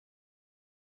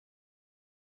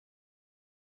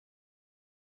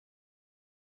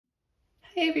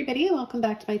Hey everybody, welcome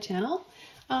back to my channel.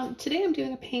 Today I'm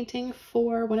doing a painting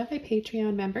for one of my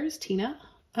Patreon members, Tina.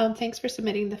 Thanks for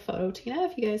submitting the photo, Tina.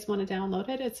 If you guys want to download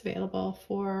it, it's available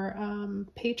for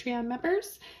Patreon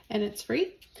members and it's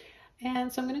free.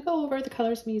 And so I'm going to go over the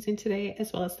colors I'm using today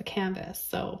as well as the canvas.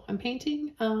 So I'm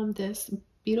painting this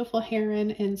beautiful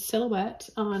heron in silhouette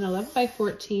on 11 by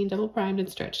 14 double primed and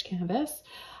stretched canvas.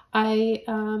 I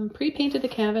pre-painted the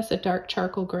canvas a dark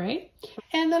charcoal gray,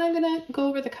 and then I'm going to go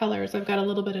over the colors. I've got a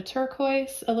little bit of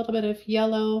turquoise, a little bit of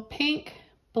yellow, pink,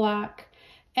 black,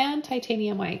 and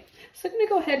titanium white. So I'm going to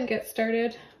go ahead and get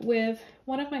started with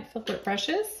one of my filbert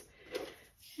brushes.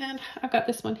 And I've got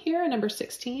this one here, number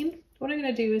 16. What I'm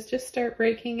going to do is just start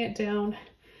breaking it down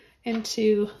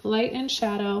into light and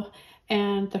shadow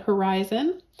and the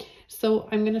horizon. So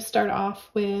I'm going to start off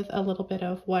with a little bit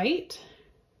of white,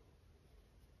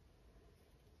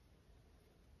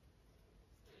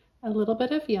 a little bit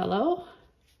of yellow,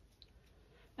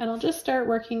 and I'll just start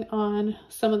working on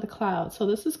some of the clouds. So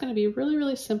this is going to be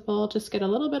really simple. Just get a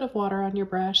little bit of water on your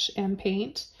brush and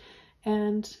paint.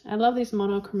 And I love these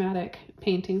monochromatic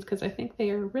paintings because I think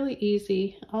they are really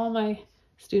easy. All my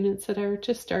students that are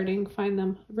just starting find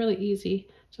them really easy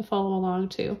to follow along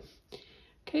to.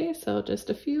 Okay, so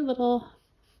just a few little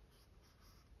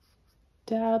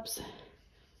dabs,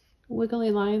 wiggly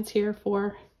lines here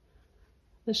for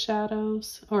the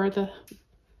shadows, or the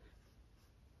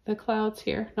clouds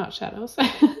here, not shadows.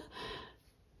 And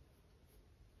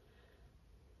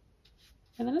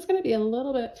then it's going to be a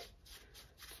little bit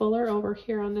fuller over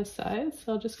here on this side,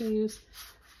 so I'm just going to use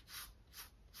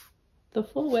the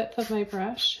full width of my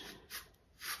brush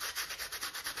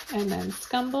and then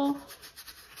scumble.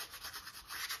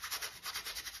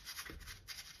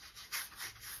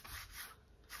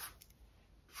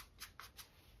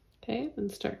 Okay,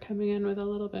 and start coming in with a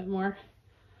little bit more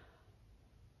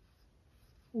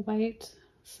white,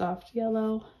 soft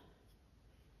yellow.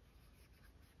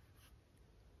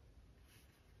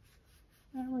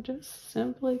 And we're just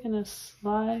simply going to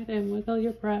slide and wiggle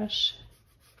your brush.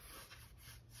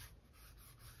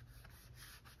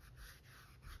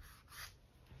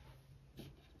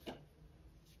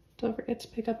 Don't forget to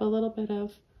pick up a little bit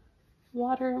of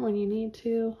water when you need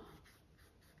to.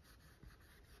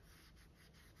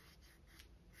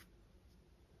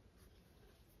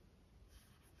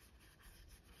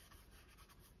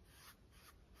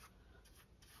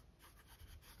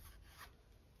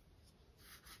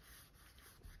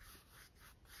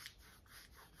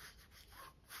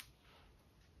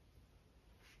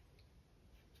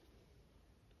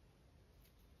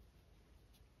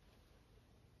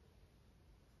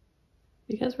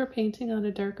 Because we're painting on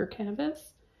a darker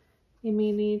canvas, you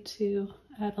may need to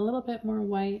add a little bit more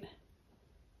white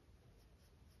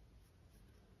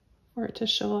for it to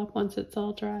show up once it's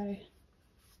all dry.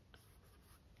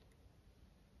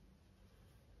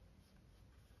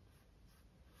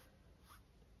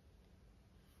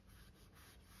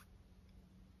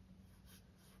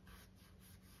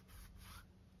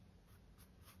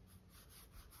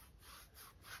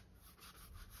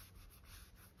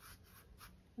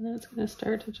 And then it's going to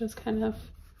start to just kind of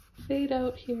fade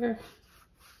out here.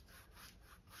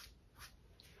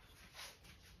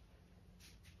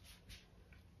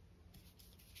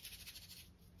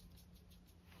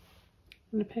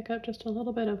 I'm going to pick up just a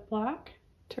little bit of black,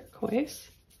 turquoise,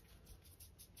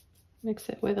 mix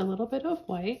it with a little bit of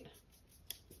white,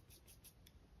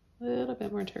 a little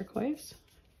bit more turquoise,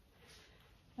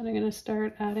 and I'm going to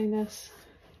start adding this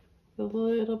with a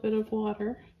little bit of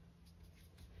water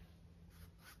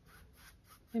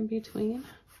in between.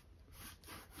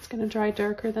 It's going to dry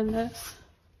darker than this,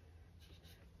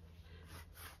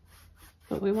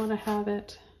 but we want to have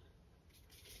it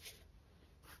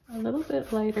a little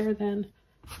bit lighter than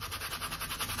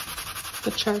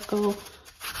the charcoal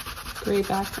gray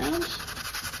background.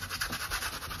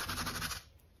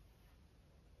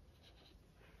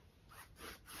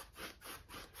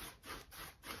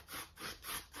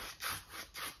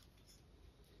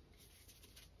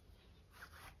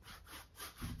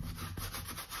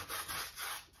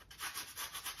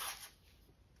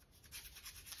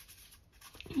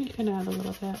 You can add a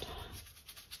little bit up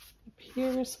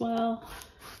here as well.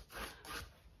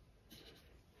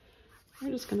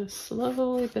 We're just going to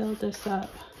slowly build this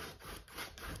up.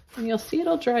 And you'll see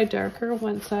it'll dry darker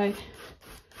once I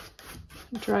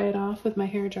dry it off with my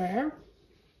hair dryer.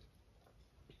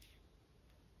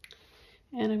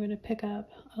 And I'm going to pick up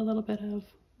a little bit of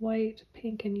white,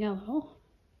 pink, and yellow.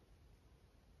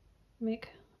 Make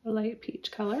a light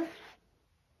peach color.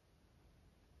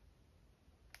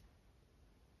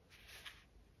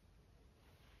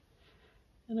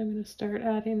 And I'm going to start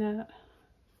adding that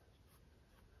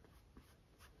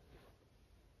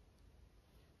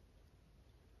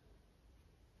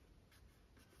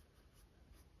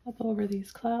over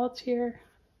these clouds here.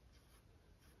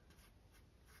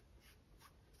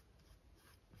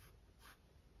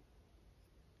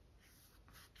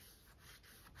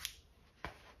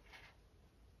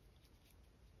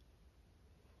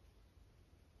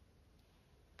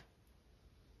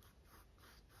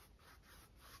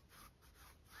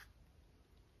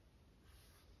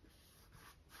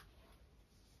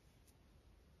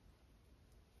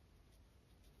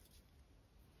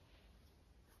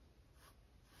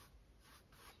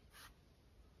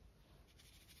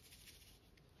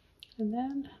 And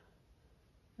then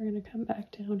we're going to come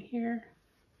back down here,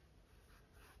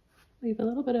 leave a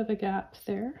little bit of a gap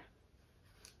there.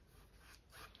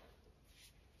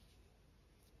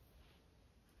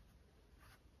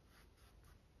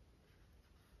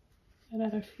 And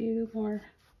add a few more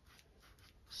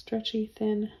stretchy,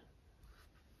 thin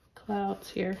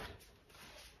clouds here.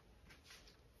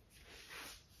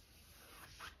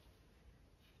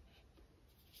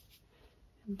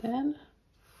 And then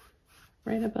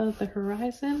right above the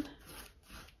horizon,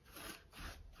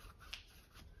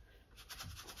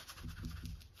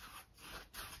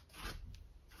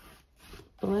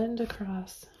 blend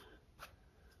across.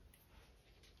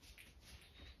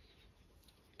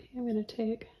 Okay, I'm going to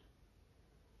take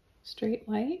straight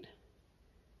white.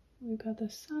 We've got the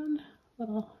sun,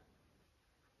 little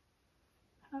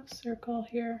half circle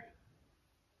here.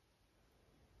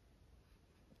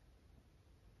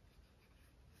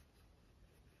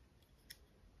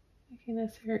 Making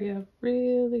this area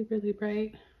really, really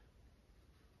bright.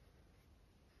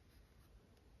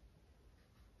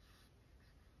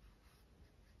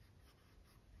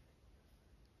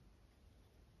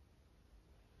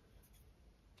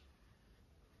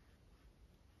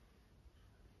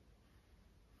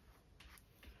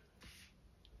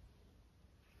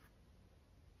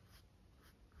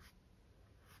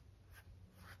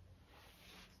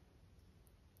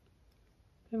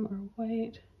 A bit more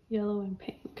white, yellow, and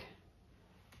pink.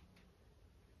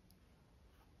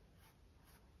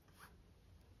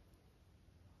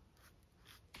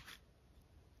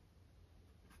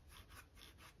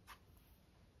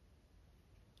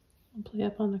 I'll play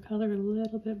up on the color a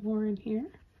little bit more in here.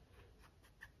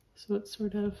 So it's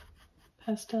sort of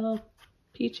pastel,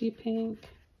 peachy pink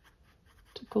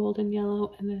to golden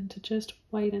yellow, and then to just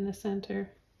white in the center.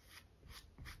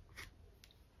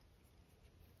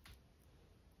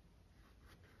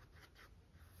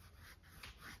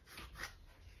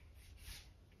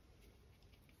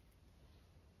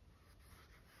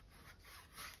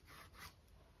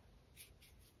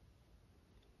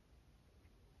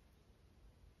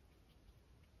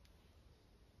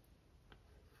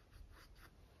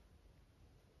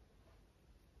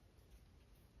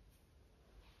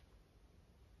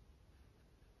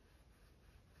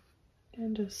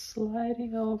 And just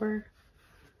sliding over.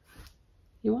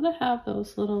 You want to have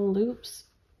those little loops,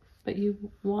 but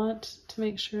you want to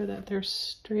make sure that they're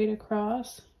straight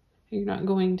across. You're not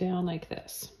going down like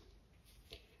this.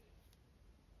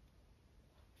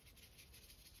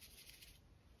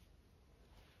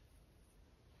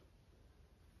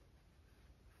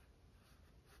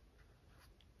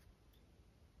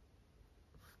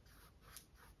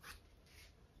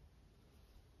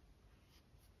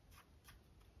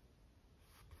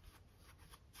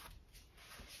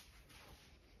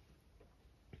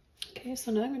 Okay,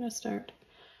 so now I'm going to start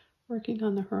working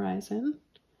on the horizon.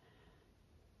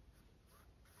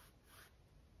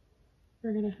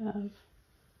 We're going to have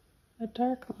a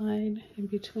dark line in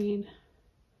between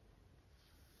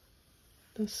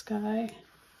the sky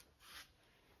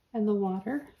and the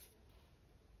water.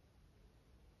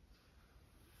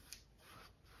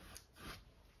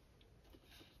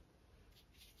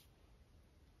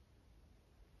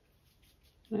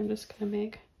 And I'm just going to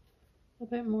make a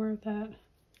bit more of that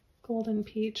golden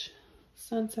peach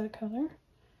sunset color.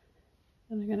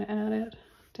 And I'm going to add it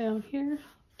down here,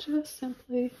 just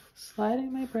simply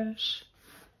sliding my brush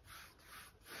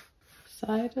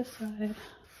side to side,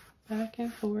 back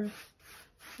and forth,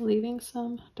 leaving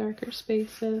some darker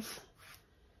spaces.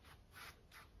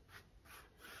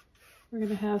 We're going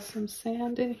to have some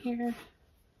sand in here.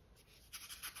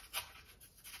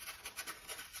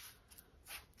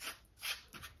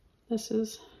 This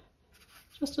is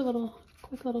just a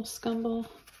quick little scumble,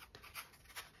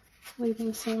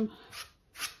 leaving some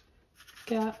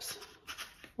gaps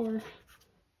for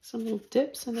some little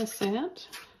dips in the sand.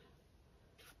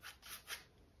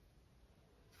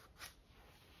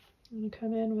 I'm going to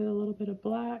come in with a little bit of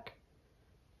black,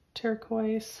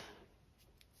 turquoise,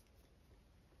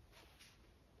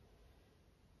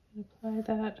 and apply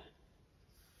that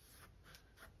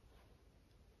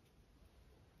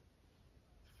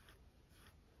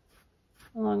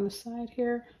along the side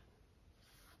here.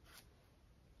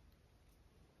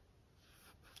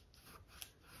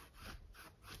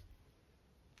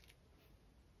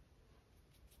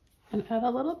 And add a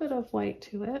little bit of white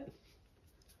to it.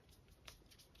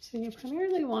 So you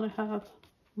primarily want to have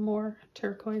more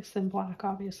turquoise than black,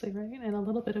 obviously, right? And a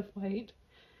little bit of white.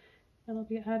 And I'll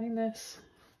be adding this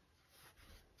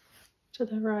to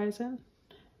the horizon.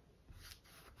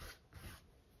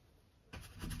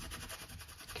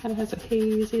 Kind of has a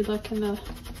hazy look in the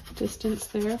distance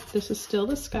there. This is still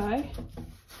the sky.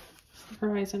 It's the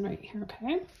horizon right here,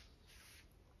 okay?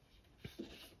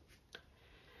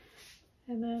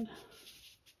 And then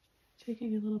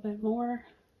taking a little bit more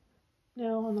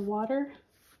now on the water.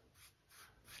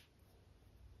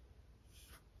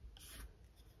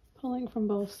 Pulling from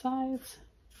both sides.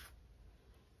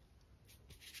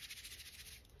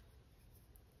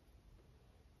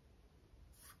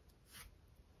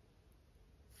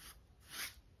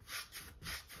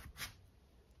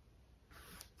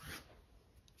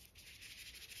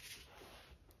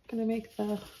 Gonna make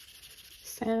the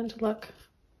sand look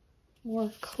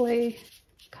more clay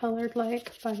colored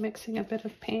like by mixing a bit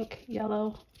of pink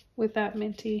yellow with that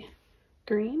minty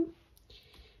green.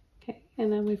 Okay,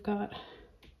 and then we've got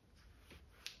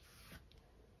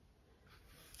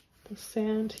the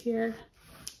sand here.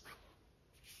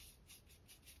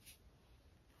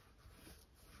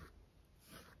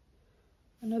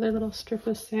 Another little strip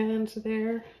of sand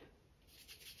there.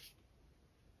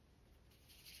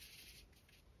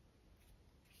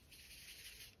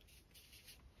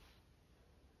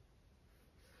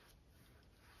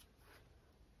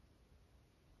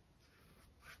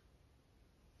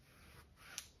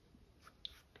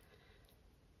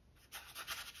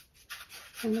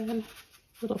 And then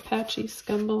little patchy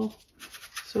scumble,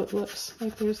 so it looks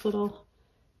like there's little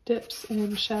dips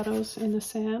and shadows in the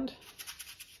sand.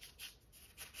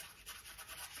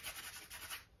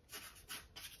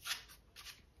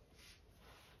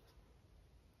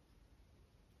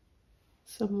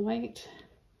 Some white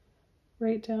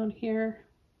right down here,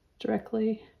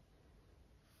 directly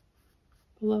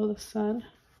below the sun,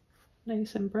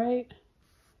 nice and bright.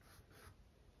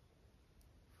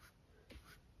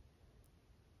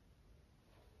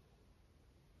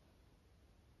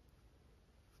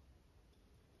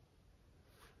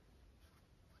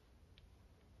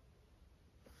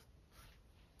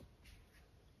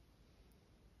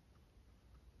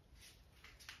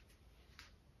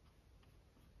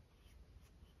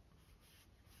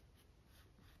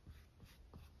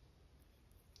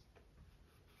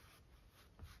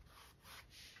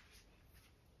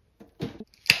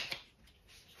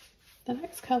 The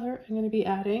next color I'm going to be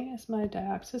adding is my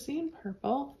Dioxazine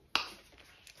purple. I'm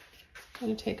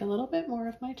going to take a little bit more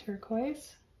of my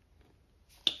turquoise,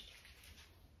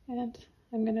 and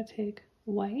I'm going to take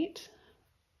white,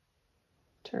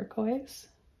 turquoise,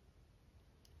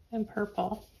 and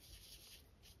purple.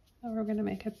 And we're going to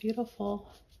make a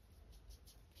beautiful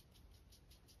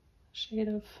shade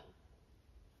of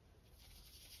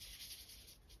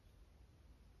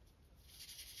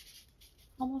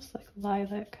almost like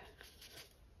lilac.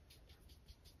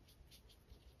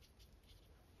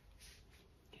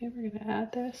 Okay, we're going to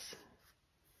add this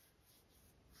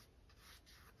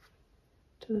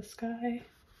to the sky.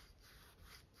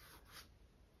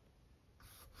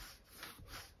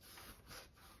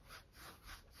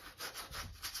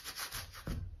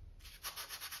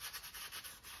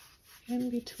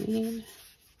 In between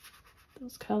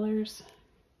those colors.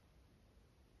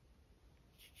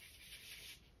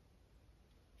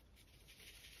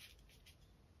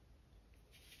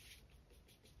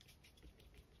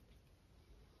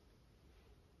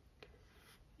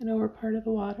 And over part of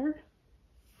the water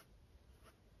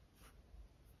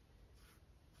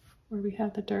where we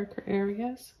have the darker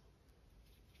areas.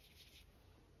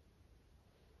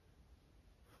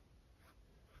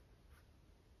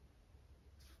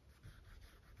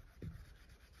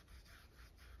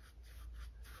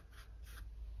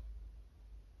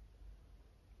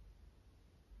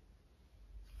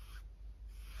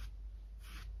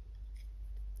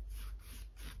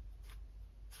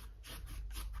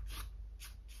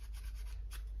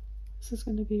 This is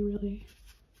going to be really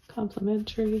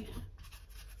complementary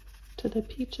to the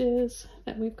peaches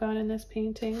that we've got in this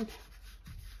painting.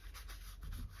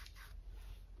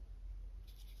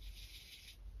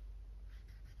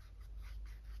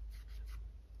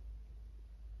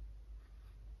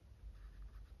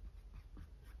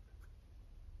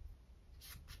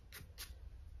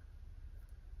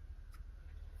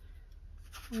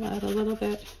 I'll add a little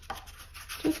bit,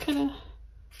 just kind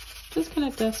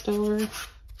of dust over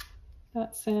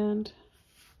that sand.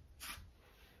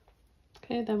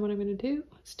 Okay, then what I'm going to do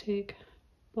is take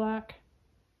black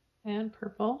and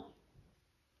purple,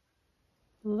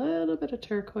 a little bit of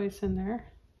turquoise in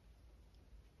there.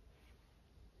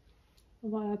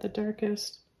 We'll add the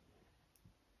darkest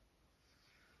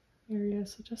area,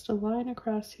 so just a line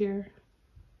across here.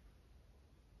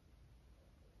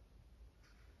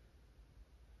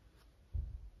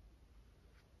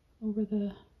 Over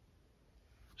the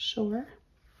shore.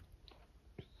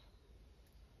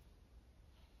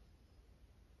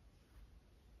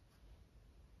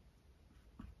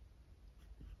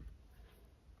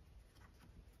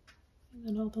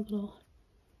 And then all the little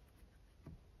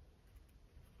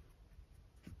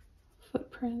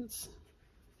footprints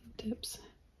and dips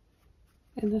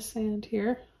in the sand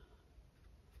here.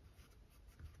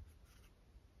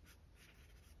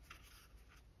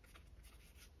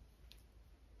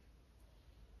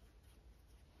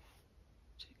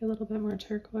 Take a little bit more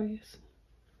turquoise.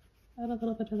 Add a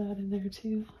little bit of that in there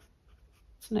too.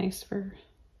 It's nice for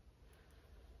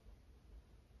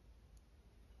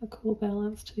a cool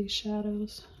balance to these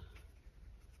shadows.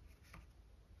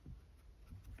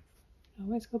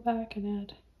 Always go back and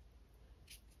add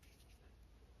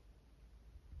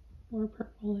more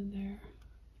purple in there.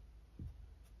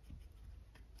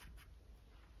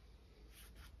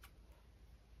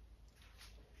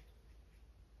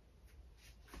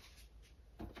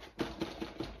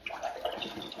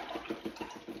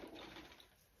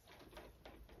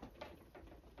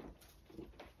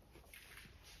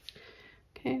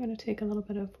 Okay, I'm going to take a little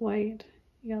bit of white,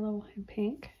 yellow, and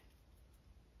pink.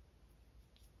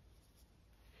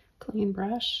 Clean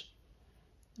brush.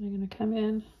 And I'm going to come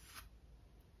in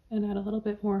and add a little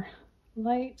bit more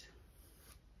light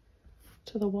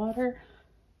to the water.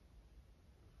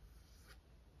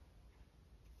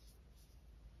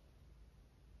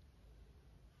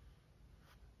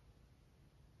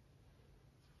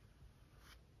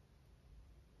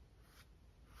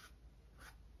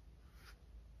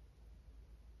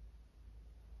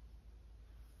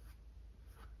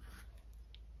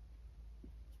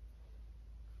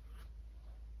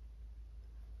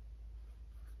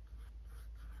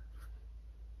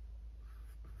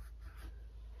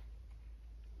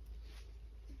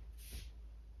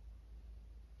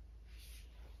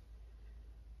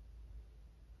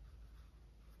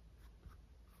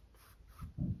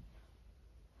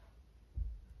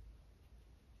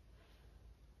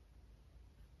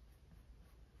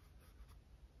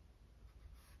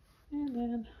 And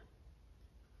then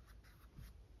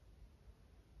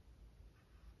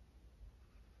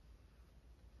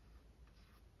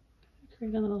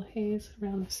create a little haze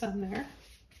around the sun there.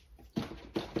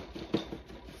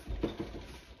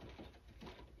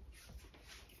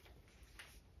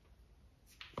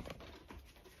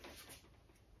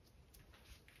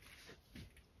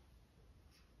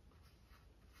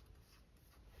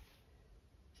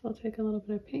 So I'll take a little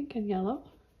bit of pink and yellow,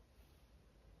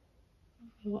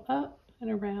 go up and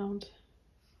around.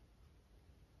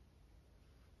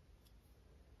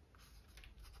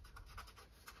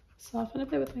 Soften a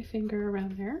bit with my finger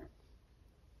around there.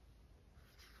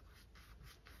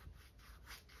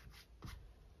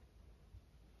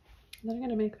 And then I'm going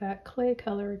to make that clay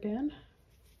color again.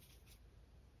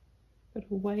 Bit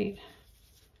of white,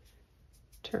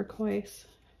 turquoise,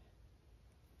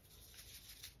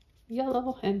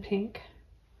 yellow, and pink.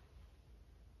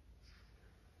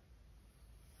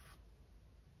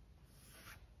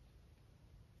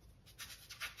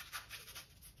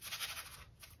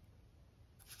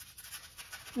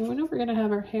 And we know we're going to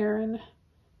have our heron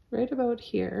right about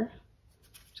here.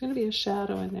 There's going to be a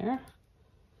shadow in there.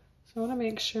 So I want to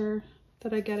make sure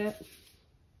that I get it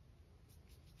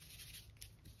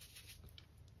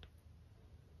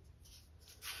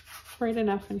right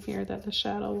enough in here that the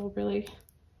shadow will really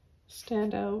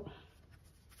stand out.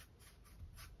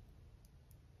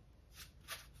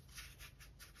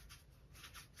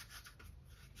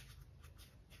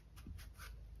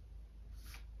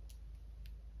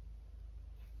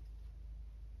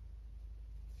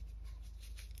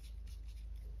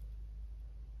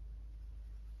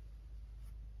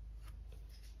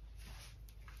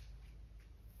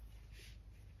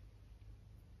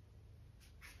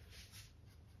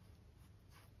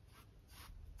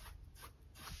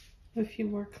 A few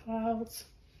more clouds.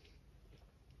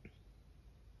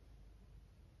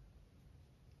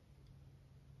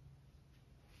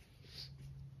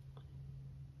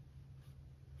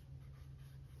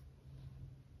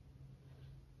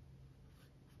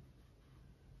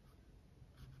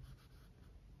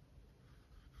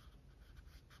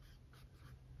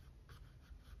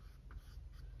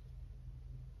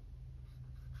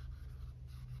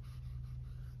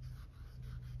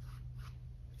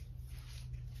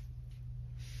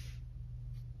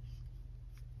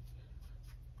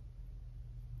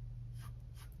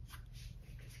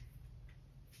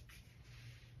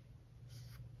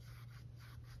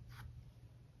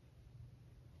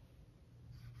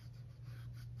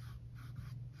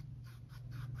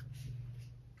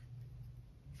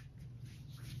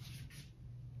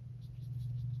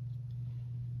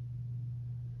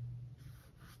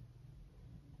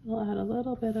 I'll add a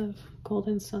little bit of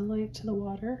golden sunlight to the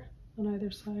water on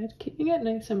either side, keeping it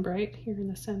nice and bright here in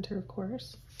the center, of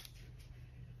course.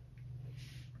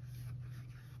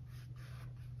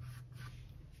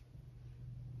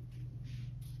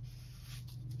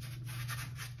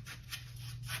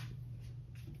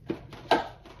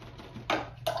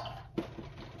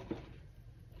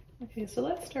 Okay, so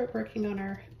let's start working on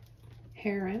our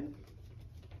heron.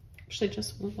 Actually,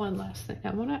 just one last thing.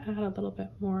 I want to add a little bit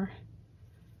more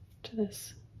to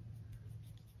this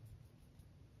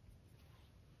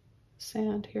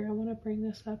sand here. I want to bring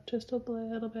this up just a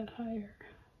little bit higher.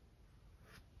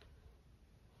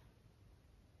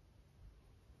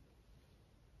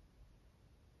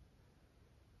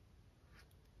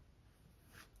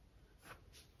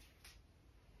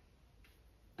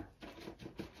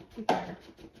 There.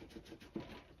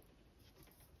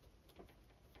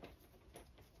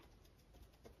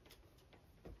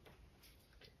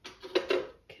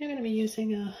 Okay, I'm going to be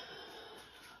using a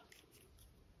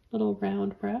little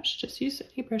round brush. Just use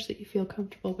any brush that you feel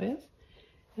comfortable with.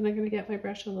 And I'm going to get my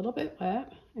brush a little bit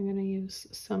wet. I'm going to use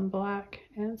some black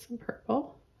and some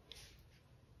purple.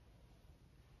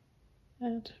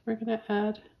 And we're going to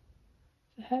add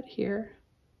the head here.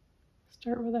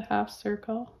 Start with a half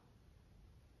circle.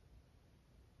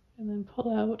 And then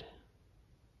pull out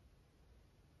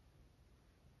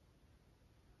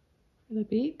for the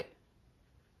beak.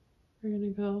 We're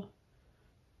going to go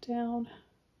down,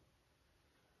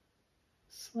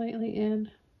 slightly in,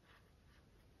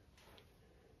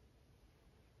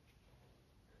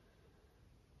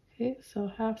 okay,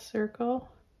 so half circle,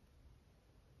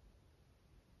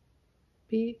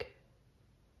 beak,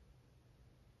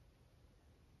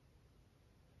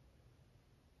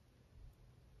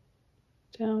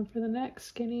 down for the neck,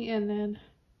 skinny, and then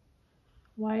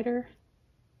wider.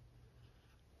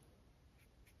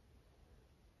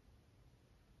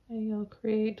 And you'll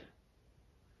create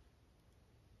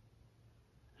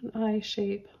an eye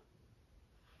shape.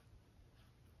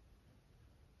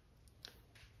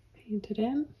 Paint it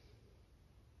in.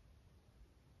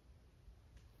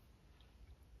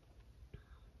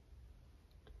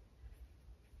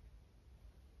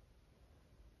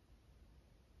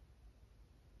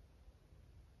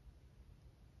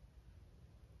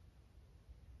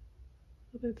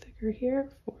 A little bit thicker here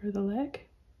for the leg.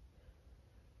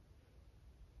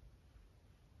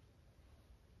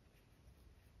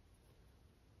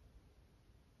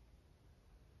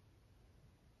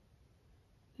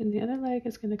 And the other leg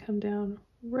is going to come down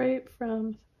right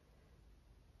from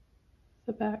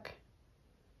the back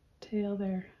tail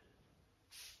there.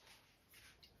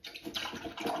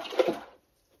 I'm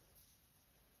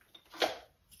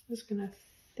just going to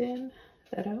thin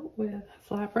that out with a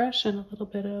flat brush and a little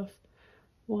bit of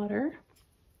water.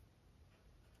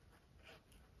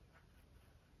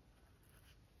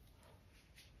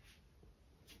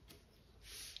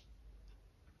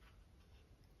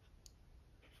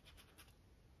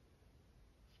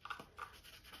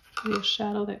 The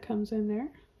shadow that comes in there.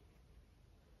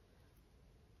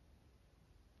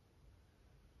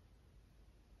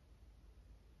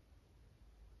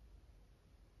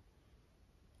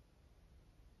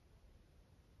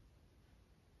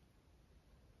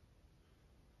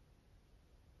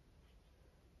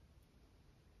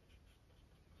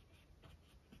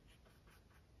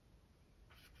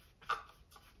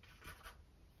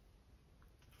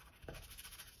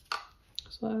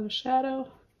 So I have a shadow,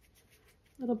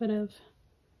 a little bit of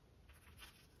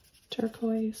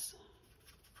turquoise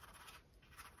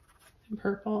and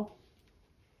purple.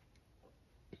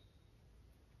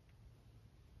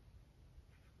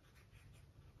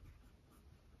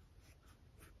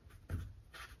 A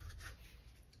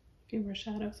few more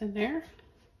shadows in there.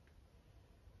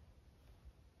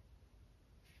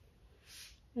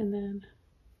 And then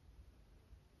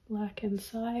black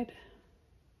inside.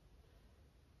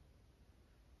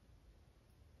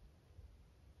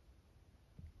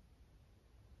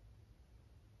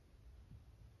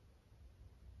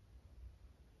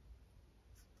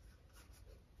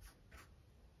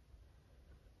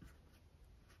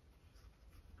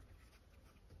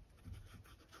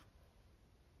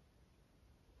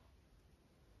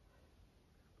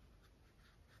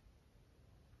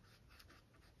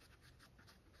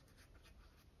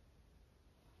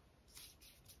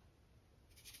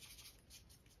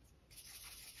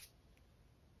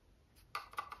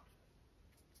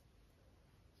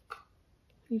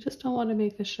 You just don't want to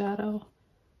make the shadow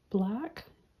black,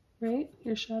 right?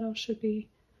 Your shadow should be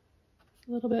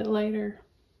a little bit lighter.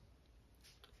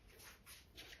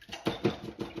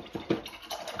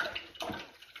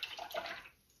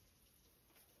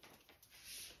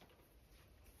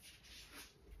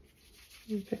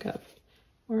 And pick up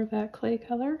more of that clay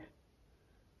color.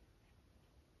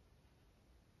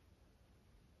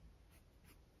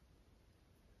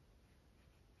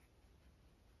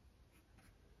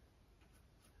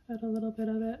 Add a little bit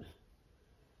of it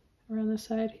around the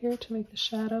side here to make the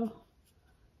shadow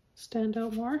stand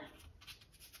out more.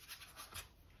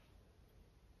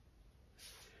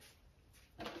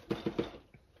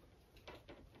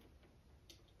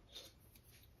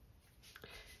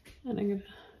 And I'm going to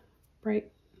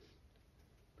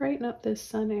brighten up this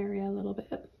sun area a little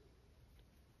bit.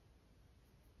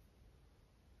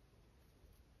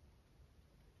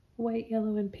 White,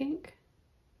 yellow, and pink.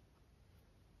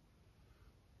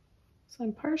 So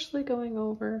I'm partially going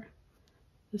over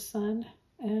the sun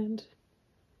and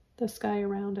the sky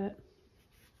around it.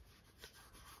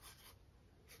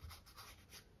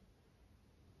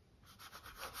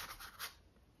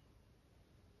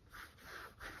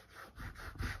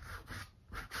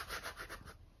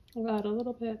 I'll add a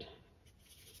little bit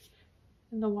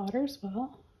in the water as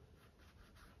well.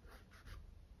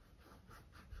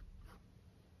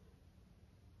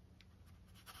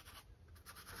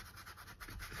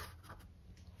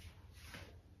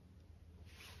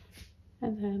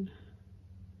 And then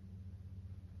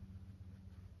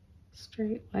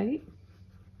straight white.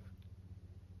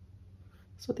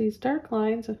 So these dark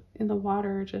lines in the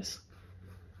water are just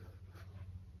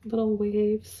little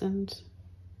waves and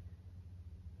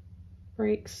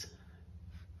breaks.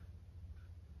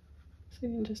 So you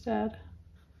can just add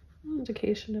an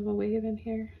indication of a wave in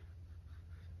here.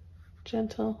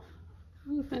 Gentle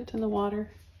movement in the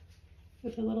water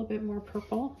with a little bit more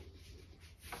purple.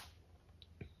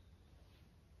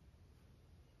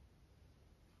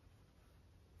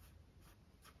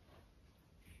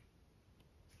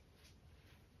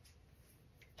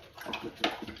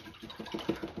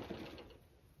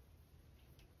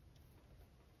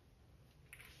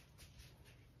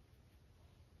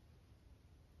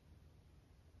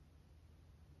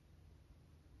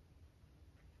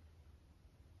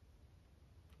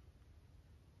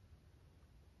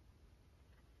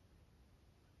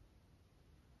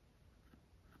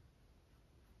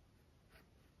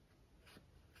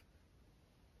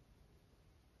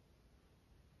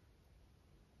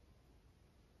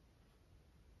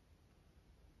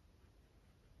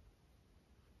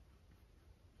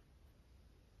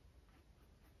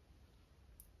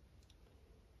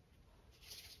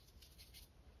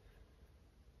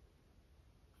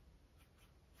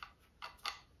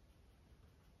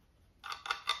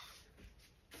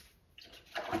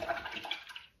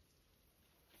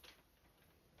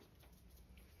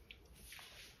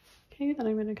 Okay, then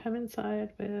I'm going to come inside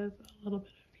with a little bit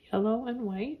of yellow and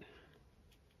white.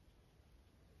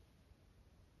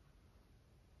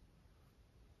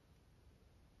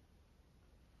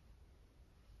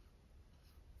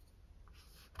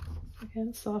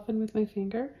 Again, soften with my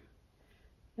finger,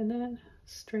 and then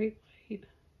straight white.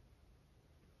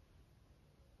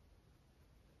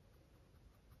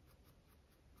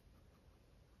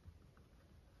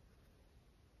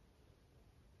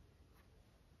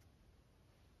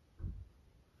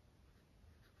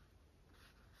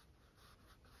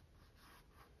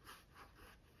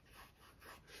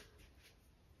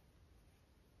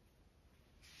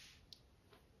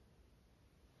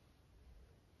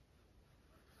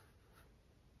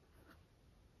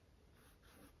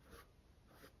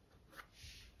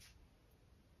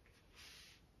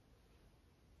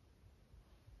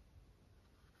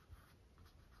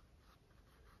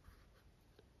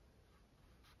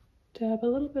 Dab a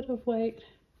little bit of white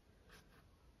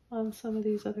on some of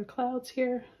these other clouds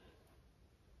here.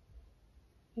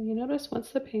 And you notice once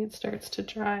the paint starts to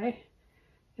dry,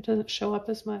 it doesn't show up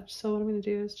as much. So what I'm going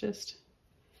to do is just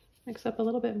mix up a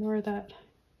little bit more of that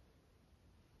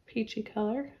peachy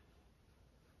color.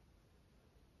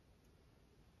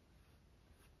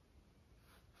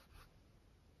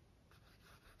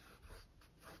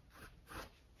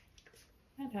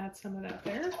 And add some of that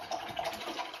there.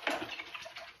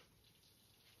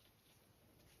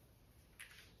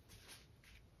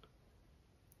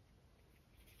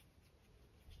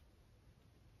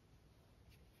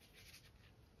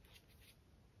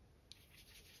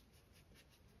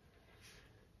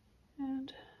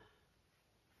 And add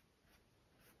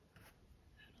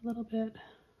a little bit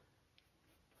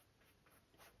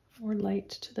more light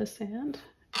to the sand.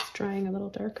 It's drying a little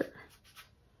darker.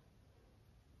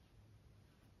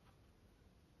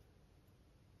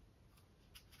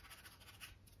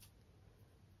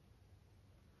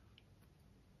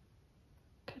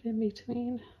 Cut in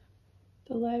between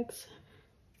the legs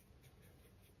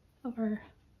of our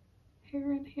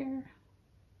heron here.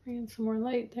 Bring in some more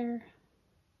light there.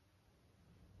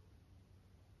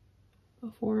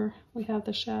 before we have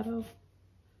the shadow.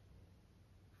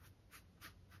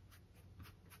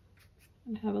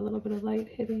 And have a little bit of light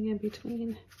hitting in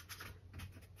between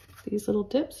these little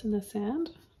dips in the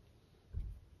sand.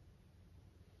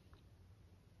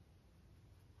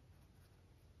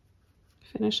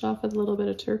 Finish off with a little bit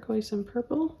of turquoise and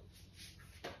purple.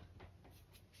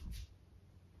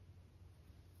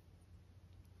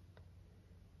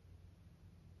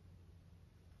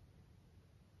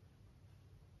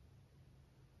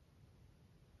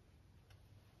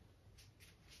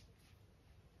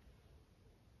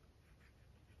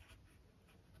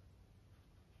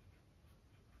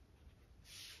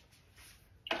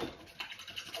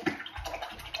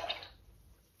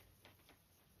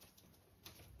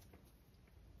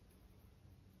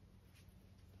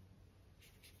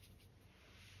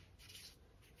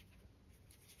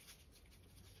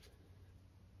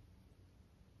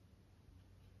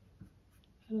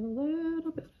 Add a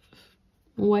little bit of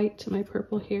white to my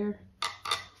purple here.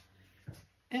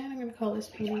 And I'm going to call this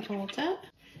painting all done.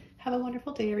 Have a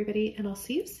wonderful day, everybody, and I'll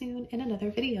see you soon in another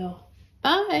video.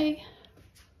 Bye!